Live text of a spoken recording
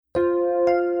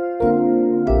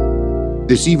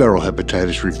This eViral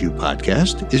Hepatitis Review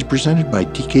podcast is presented by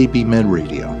DKB Med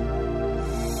Radio.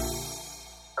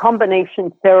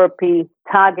 Combination therapy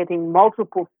targeting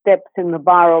multiple steps in the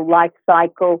viral life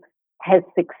cycle has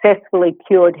successfully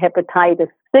cured hepatitis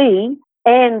C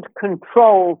and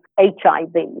controls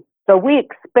HIV. So we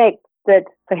expect that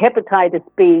for hepatitis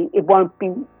B, it won't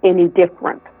be any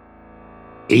different.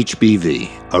 HBV,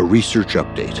 a research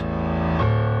update.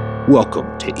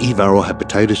 Welcome to eViral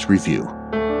Hepatitis Review.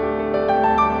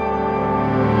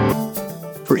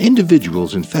 For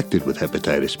individuals infected with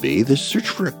hepatitis B, the search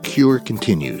for a cure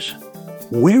continues.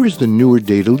 Where is the newer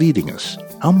data leading us?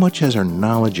 How much has our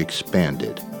knowledge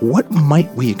expanded? What might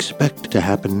we expect to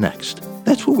happen next?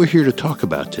 That's what we're here to talk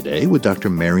about today with Dr.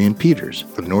 Marion Peters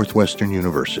from Northwestern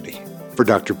University. For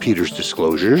Dr. Peters'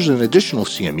 disclosures and additional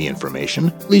CME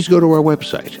information, please go to our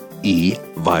website,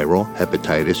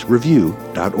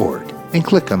 eviralhepatitisreview.org, and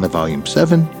click on the Volume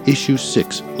 7, Issue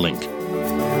 6 link.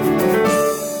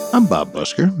 I'm Bob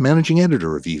Busker, Managing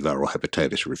Editor of eViral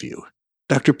Hepatitis Review.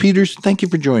 Dr. Peters, thank you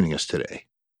for joining us today.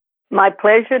 My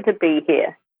pleasure to be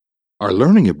here. Our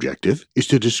learning objective is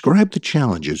to describe the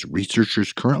challenges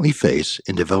researchers currently face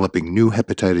in developing new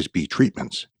hepatitis B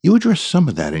treatments. You addressed some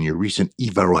of that in your recent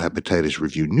eViral Hepatitis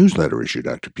Review newsletter issue,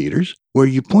 Dr. Peters, where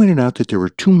you pointed out that there are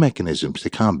two mechanisms to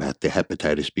combat the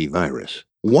hepatitis B virus.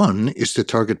 One is to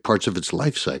target parts of its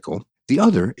life cycle. The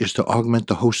other is to augment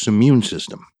the host's immune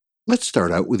system. Let's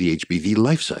start out with the HBV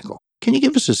life cycle. Can you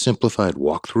give us a simplified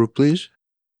walkthrough, please?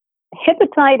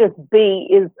 Hepatitis B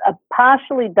is a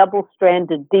partially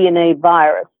double-stranded DNA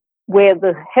virus where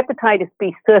the hepatitis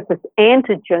B surface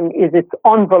antigen is its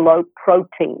envelope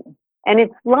protein. And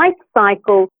its life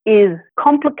cycle is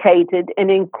complicated and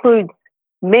includes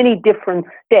many different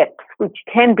steps which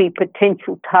can be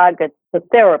potential targets for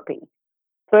therapy.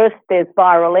 First, there's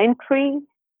viral entry,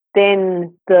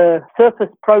 then the surface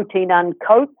protein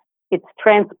uncoats. It's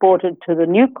transported to the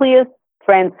nucleus,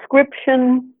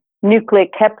 transcription, nuclear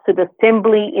capsid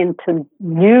assembly into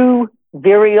new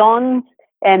virions,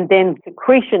 and then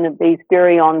secretion of these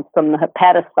virions from the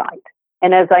hepatocyte.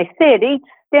 And as I said, each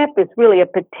step is really a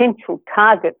potential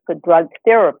target for drug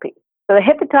therapy. So the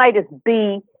hepatitis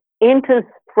B enters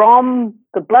from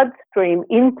the bloodstream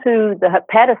into the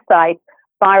hepatocyte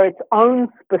via its own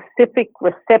specific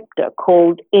receptor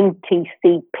called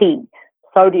NTCP.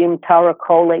 Sodium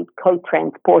taurocholate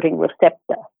co-transporting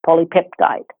receptor,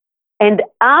 polypeptide. And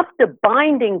after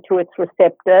binding to its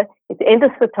receptor, it's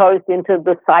endoscytosed into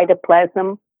the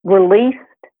cytoplasm, released,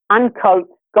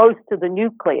 uncoats, goes to the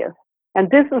nucleus. And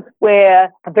this is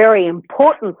where a very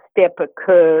important step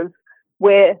occurs,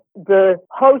 where the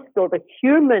host or the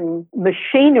human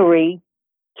machinery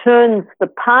turns the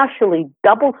partially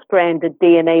double-stranded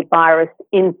DNA virus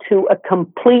into a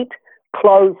complete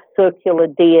closed circular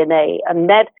DNA, and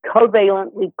that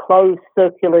covalently closed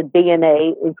circular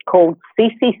DNA is called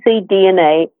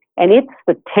cccDNA, and it's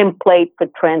the template for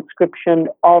transcription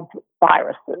of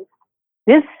viruses.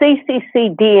 This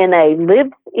cccDNA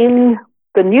lives in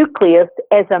the nucleus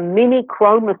as a mini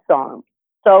chromosome,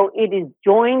 so it is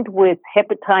joined with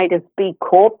hepatitis B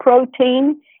core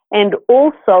protein and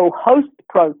also host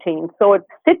protein, so it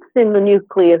sits in the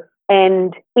nucleus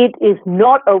and it is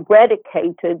not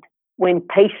eradicated when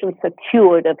patients are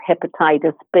cured of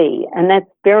hepatitis B. And that's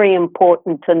very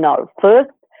important to know. First,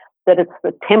 that it's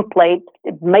the template.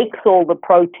 It makes all the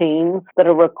proteins that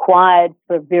are required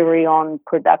for virion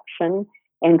production.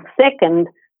 And second,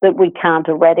 that we can't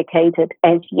eradicate it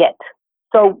as yet.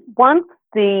 So once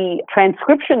the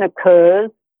transcription occurs,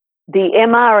 the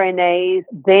mRNA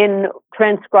then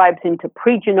transcribes into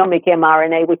pregenomic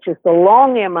mRNA, which is the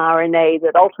long mRNA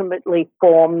that ultimately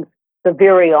forms the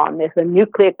virion. There's a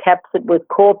nuclear capsid with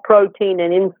core protein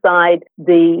and inside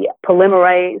the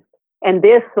polymerase. And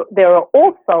there are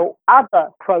also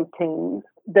other proteins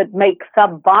that make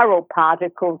subviral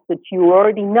particles that you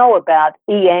already know about,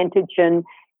 E antigen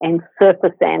and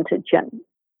surface antigen.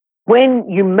 When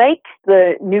you make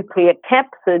the nuclear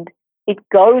capsid, it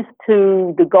goes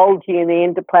to the Golgi and the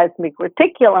endoplasmic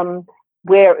reticulum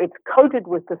where it's coated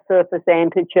with the surface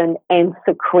antigen and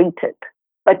secreted.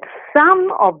 But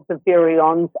some of the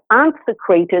virions aren't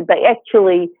secreted. They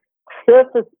actually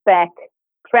surface back,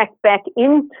 track back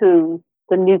into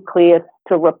the nucleus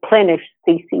to replenish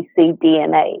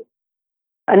cccDNA.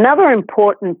 Another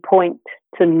important point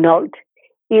to note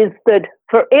is that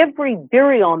for every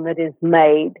virion that is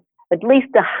made, at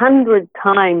least 100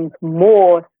 times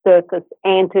more surface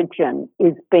antigen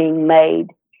is being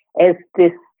made as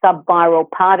this subviral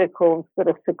particles that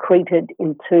are secreted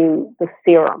into the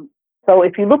serum. So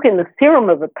if you look in the serum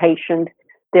of a patient,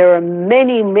 there are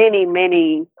many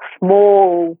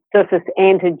small surface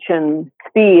antigen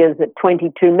spheres at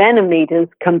 22 nanometers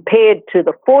compared to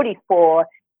the 44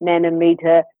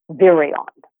 nanometer virion.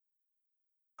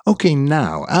 Okay,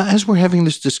 now, as we're having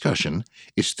this discussion,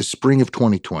 it's the spring of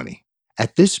 2020.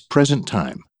 At this present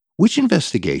time, which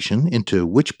investigation into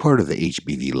which part of the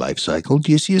HBV life cycle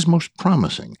do you see as most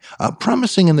promising?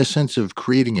 Promising in the sense of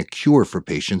creating a cure for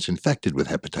patients infected with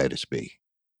hepatitis B.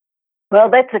 Well,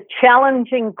 that's a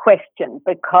challenging question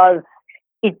because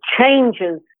it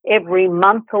changes every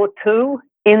month or two,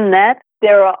 in that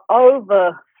there are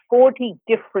over 40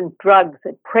 different drugs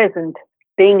at present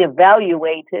being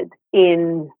evaluated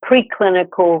in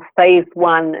preclinical phase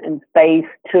 1 and phase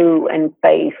 2 and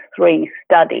phase 3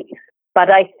 studies.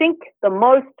 But I think the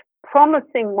most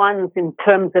promising ones in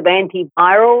terms of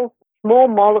antivirals, small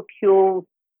molecules,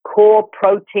 core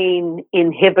protein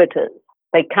inhibitors.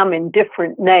 They come in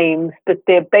different names, but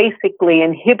they're basically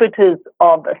inhibitors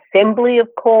of assembly of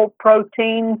core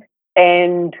proteins,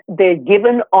 and they're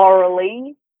given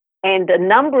orally, and a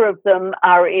number of them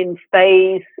are in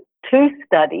phase 2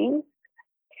 studies.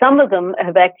 Some of them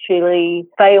have actually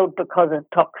failed because of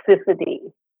toxicity.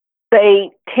 They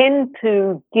tend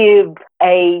to give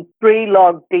a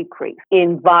 3-log decrease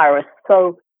in virus.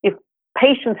 So if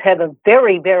patients have a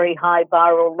very, very high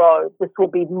viral load, this will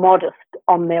be modest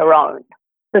on their own.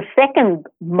 The second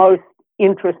most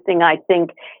interesting, I think,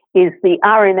 is the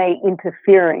RNA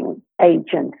interfering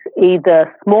agents,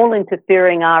 either small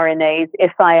interfering RNAs,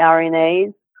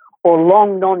 siRNAs, or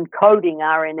long non-coding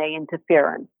RNA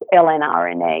interference,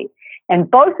 lnRNA. And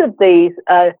both of these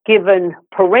are given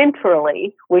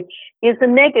parenterally, which is a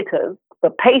negative for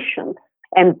patients.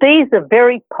 And these are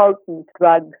very potent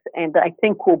drugs and I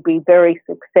think will be very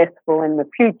successful in the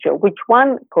future. Which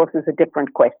one, of course, is a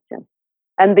different question.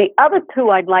 And the other two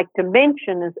I'd like to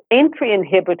mention is entry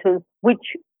inhibitors,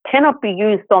 which cannot be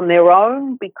used on their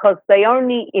own because they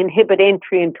only inhibit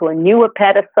entry into a new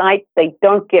hepatocyte. They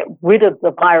don't get rid of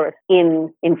the virus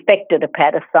in infected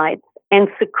hepatocytes. And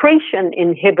secretion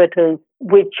inhibitors,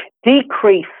 which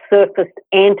decrease surface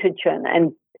antigen.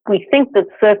 And we think that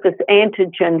surface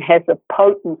antigen has a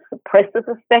potent suppressive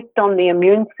effect on the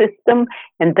immune system,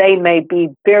 and they may be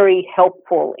very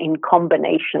helpful in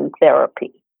combination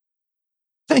therapy.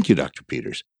 Thank you, Dr.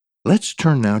 Peters. Let's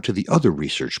turn now to the other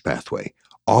research pathway,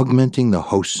 augmenting the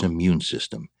host's immune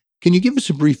system. Can you give us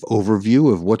a brief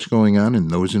overview of what's going on in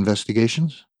those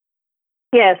investigations?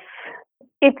 Yes.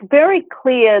 It's very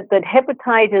clear that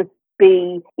hepatitis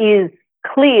B is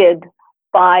cleared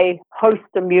by host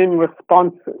immune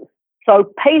responses.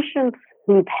 So patients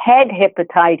who've had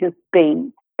hepatitis B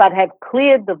but have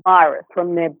cleared the virus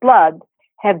from their blood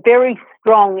have very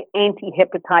strong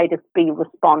anti-hepatitis B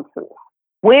responses.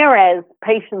 Whereas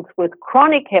patients with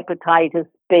chronic hepatitis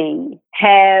B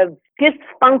have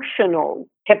dysfunctional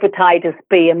hepatitis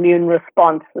B immune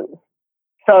responses.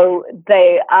 So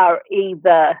they are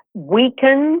either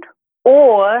weakened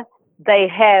or they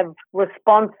have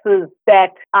responses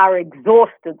that are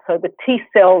exhausted. So the T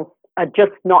cells are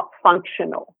just not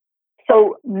functional.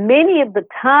 So many of the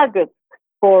targets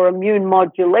for immune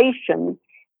modulation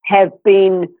have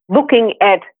been looking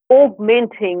at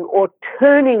augmenting or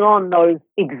turning on those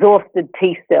exhausted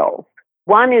T cells.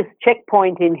 One is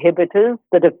checkpoint inhibitors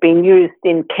that have been used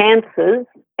in cancers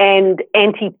and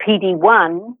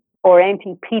anti-PD-1 or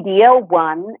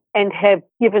anti-PD-L1 and have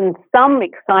given some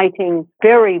exciting,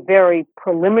 very, very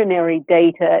preliminary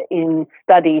data in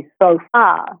studies so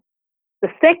far. The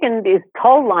second is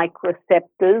toll-like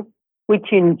receptors, which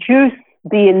induce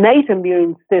the innate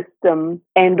immune system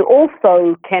and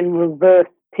also can reverse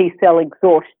T-cell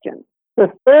exhaustion. The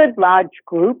third large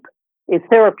group is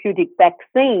therapeutic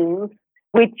vaccines,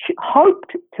 which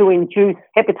hoped to induce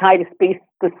hepatitis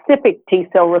B-specific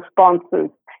T-cell responses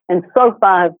and so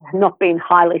far have not been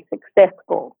highly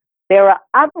successful. There are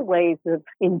other ways of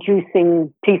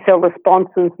inducing T-cell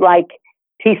responses like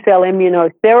T-cell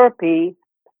immunotherapy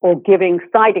or giving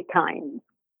cytokines.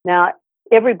 Now,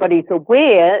 everybody's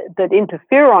aware that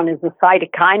interferon is a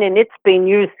cytokine and it's been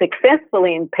used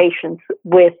successfully in patients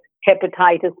with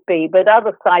hepatitis B, but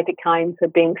other cytokines are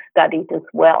being studied as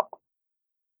well.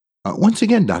 Once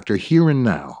again, Doctor, here and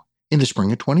now, in the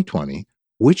spring of 2020,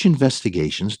 which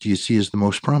investigations do you see as the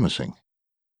most promising?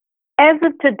 As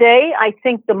of today, I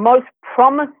think the most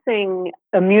promising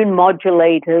immune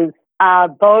modulators are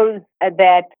those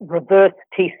that reverse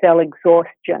T-cell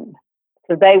exhaustion.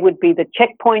 So they would be the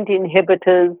checkpoint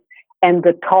inhibitors and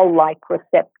the toll-like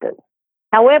receptors.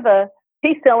 However,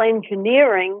 T-cell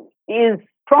engineering is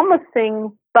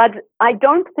promising, but I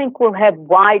don't think will have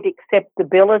wide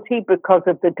acceptability because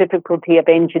of the difficulty of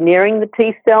engineering the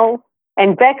T-cells.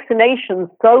 And vaccinations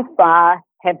so far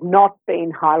have not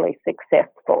been highly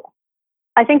successful.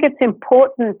 I think it's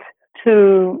important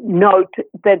to note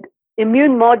that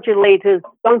immune modulators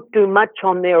don't do much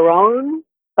on their own,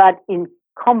 but in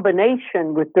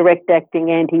combination with direct-acting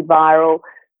antiviral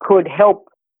could help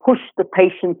push the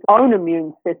patient's own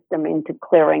immune system into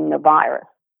clearing the virus.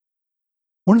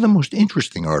 One of the most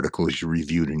interesting articles you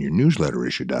reviewed in your newsletter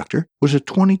issue, Doctor, was a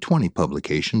 2020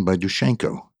 publication by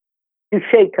Dushchenko.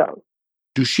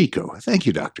 Dushchenko. Thank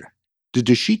you, Doctor. The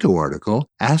Dushchenko article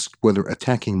asked whether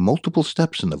attacking multiple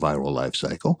steps in the viral life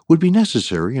cycle would be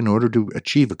necessary in order to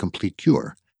achieve a complete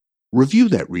cure. Review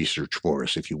that research for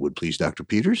us, if you would please, Dr.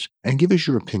 Peters, and give us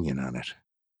your opinion on it.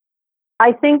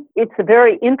 I think it's a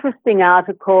very interesting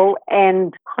article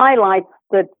and highlights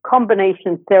that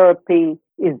combination therapy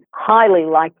is highly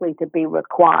likely to be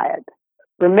required.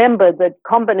 Remember that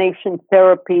combination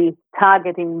therapy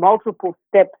targeting multiple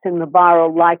steps in the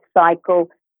viral life cycle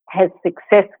has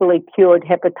successfully cured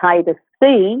hepatitis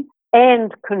C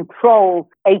and controls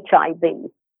HIV.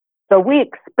 So we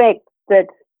expect that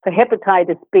for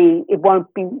hepatitis B, it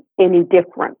won't be any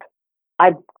different.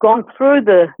 I've gone through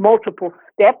the multiple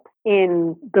steps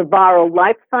in the viral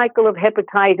life cycle of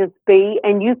hepatitis B,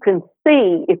 and you can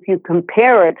see, if you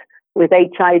compare it with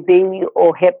HIV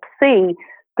or Hep C,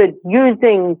 that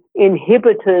using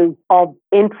inhibitors of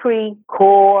entry,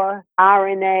 core,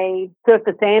 RNA,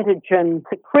 surface antigen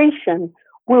secretion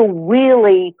will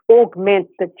really augment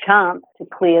the chance to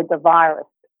clear the virus.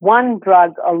 One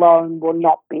drug alone will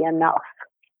not be enough.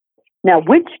 Now,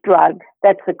 which drug?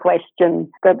 That's a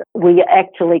question that we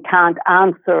actually can't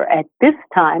answer at this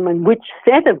time, and which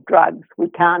set of drugs we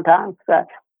can't answer.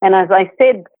 And as I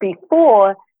said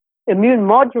before, immune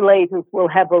modulators will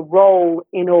have a role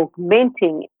in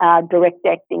augmenting our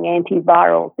direct-acting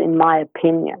antivirals, in my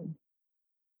opinion.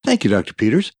 Thank you, Dr.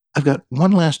 Peters. I've got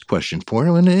one last question for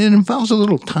you, and it involves a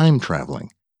little time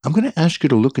traveling. I'm going to ask you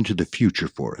to look into the future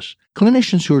for us.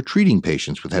 Clinicians who are treating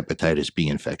patients with hepatitis B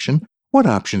infection, what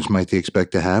options might they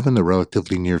expect to have in the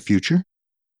relatively near future?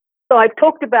 So I've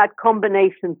talked about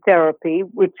combination therapy,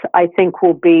 which I think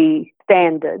will be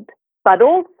standard, but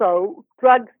also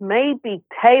drugs may be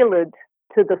tailored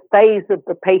to the phase of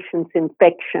the patient's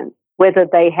infection, whether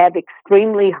they have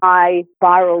extremely high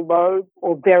viral loads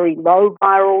or very low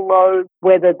viral loads,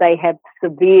 whether they have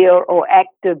severe or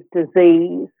active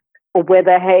disease, or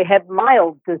whether they have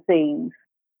mild disease.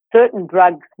 Certain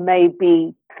drugs may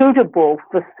be suitable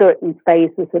for certain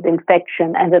phases of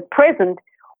infection, and at present,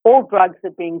 all drugs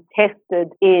are being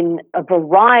tested in a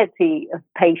variety of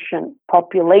patient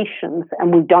populations,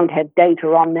 and we don't have data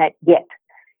on that yet.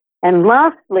 And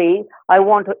lastly, I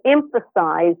want to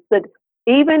emphasize that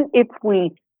even if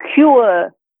we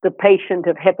cure the patient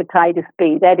of hepatitis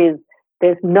B, that is,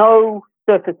 there's no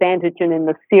surface antigen in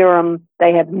the serum,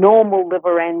 they have normal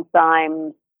liver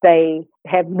enzymes, they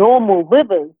have normal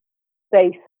livers,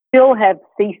 they still have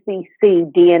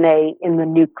CCC DNA in the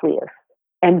nucleus.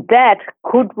 And that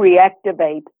could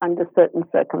reactivate under certain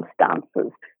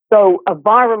circumstances. So a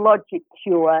virologic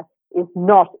cure is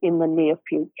not in the near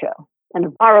future. And a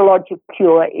virologic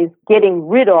cure is getting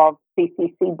rid of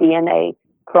CCC DNA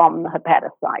from the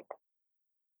hepatocyte.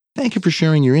 Thank you for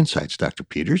sharing your insights, Dr.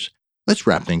 Peters. Let's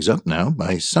wrap things up now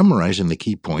by summarizing the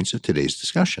key points of today's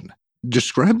discussion.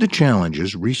 Describe the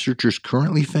challenges researchers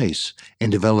currently face in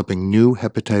developing new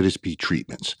hepatitis B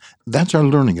treatments. That's our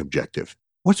learning objective.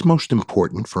 What's most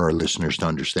important for our listeners to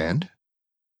understand?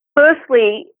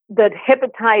 Firstly, that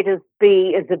hepatitis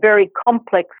B is a very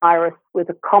complex virus with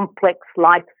a complex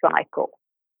life cycle.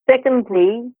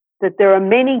 Secondly, that there are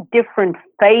many different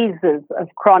phases of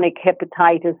chronic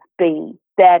hepatitis B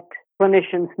that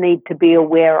clinicians need to be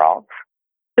aware of.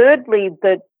 Thirdly,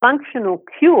 that functional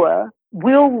cure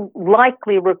will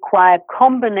likely require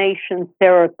combination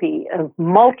therapy of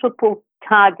multiple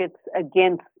targets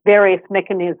against various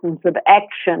mechanisms of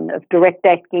action of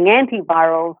direct-acting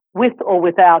antivirals with or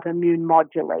without immune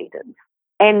modulators.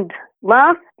 And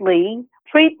lastly,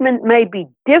 treatment may be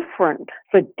different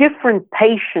for different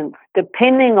patients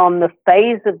depending on the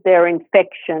phase of their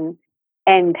infection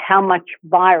and how much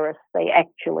virus they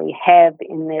actually have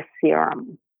in their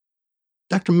serum.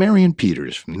 Dr. Marion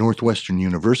Peters from Northwestern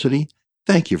University,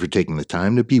 thank you for taking the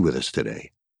time to be with us today.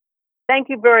 Thank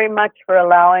you very much for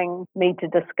allowing me to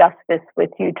discuss this with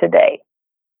you today.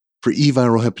 For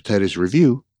eViral Hepatitis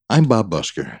Review, I'm Bob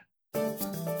Busker.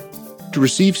 To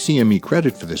receive CME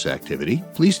credit for this activity,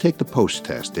 please take the post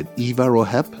test at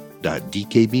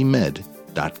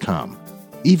eviralhep.dkbmed.com.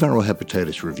 eViral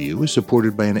Hepatitis Review is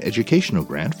supported by an educational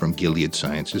grant from Gilead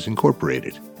Sciences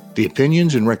Incorporated. The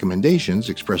opinions and recommendations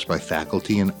expressed by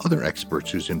faculty and other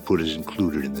experts whose input is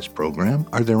included in this program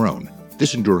are their own.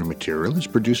 This enduring material is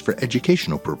produced for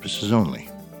educational purposes only.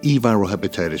 E-Viral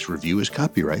Hepatitis Review is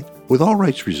copyright, with all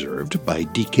rights reserved by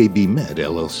DKB Med,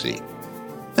 LLC.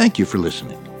 Thank you for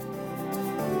listening.